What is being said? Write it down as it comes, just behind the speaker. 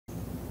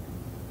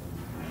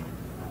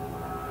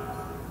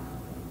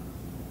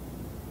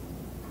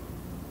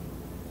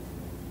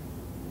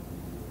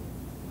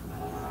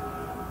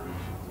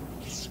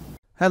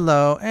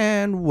Hello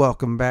and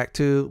welcome back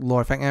to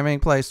Lord Fenton Anime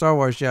Play Star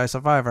Wars Jedi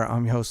Survivor.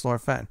 I'm your host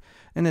Lord Fenton.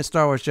 In this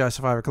Star Wars Jedi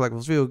Survivor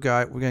Collectibles Video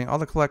Guide, we're getting all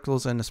the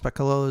collectibles in the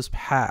Sepulcher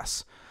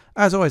Pass.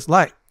 As always,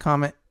 like,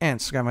 comment, and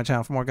subscribe to my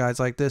channel for more guides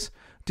like this.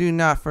 Do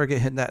not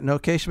forget hitting that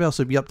notification bell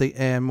so you'll be updated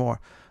and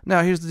more.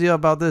 Now here's the deal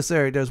about this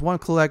area. There's one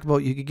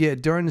collectible you can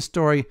get during the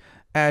story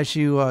as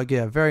you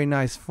get a very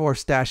nice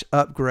Force Stash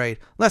upgrade.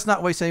 Let's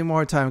not waste any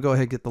more time. Go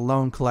ahead and get the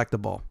lone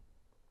collectible.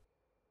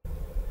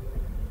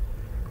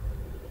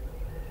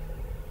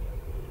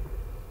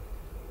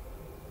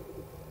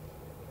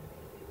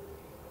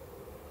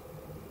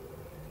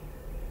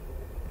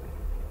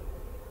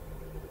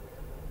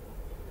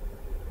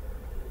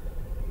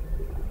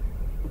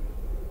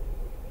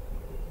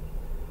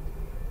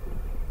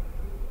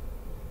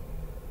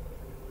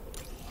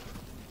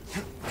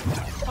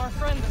 Our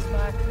friend is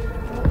back.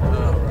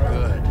 Oh,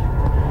 good.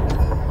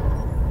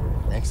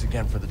 Thanks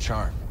again for the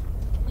charm.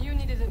 You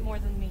needed it more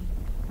than me.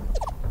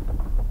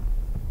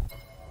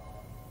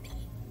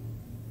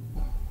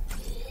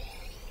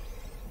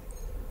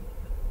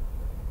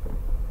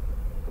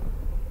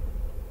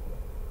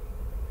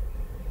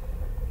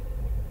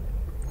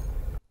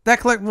 That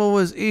collectible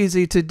was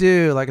easy to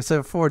do. Like I said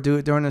before, do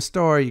it during the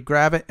story. You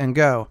grab it and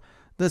go.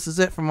 This is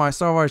it for my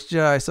Star Wars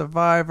Jedi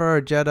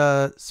Survivor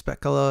Jedha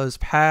Sepulcher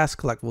Pass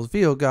Collectibles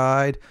Video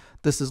Guide.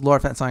 This is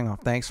Lord Fenton signing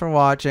off. Thanks for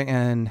watching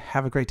and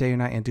have a great day or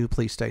night, and do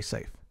please stay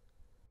safe.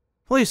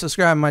 Please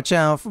subscribe to my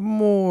channel for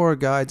more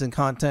guides and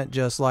content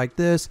just like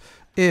this.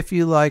 If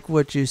you like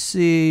what you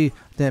see,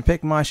 then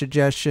pick my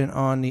suggestion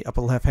on the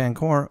upper left hand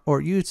corner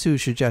or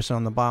YouTube's suggestion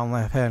on the bottom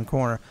left hand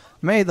corner.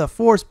 May the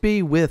Force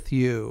be with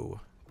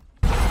you.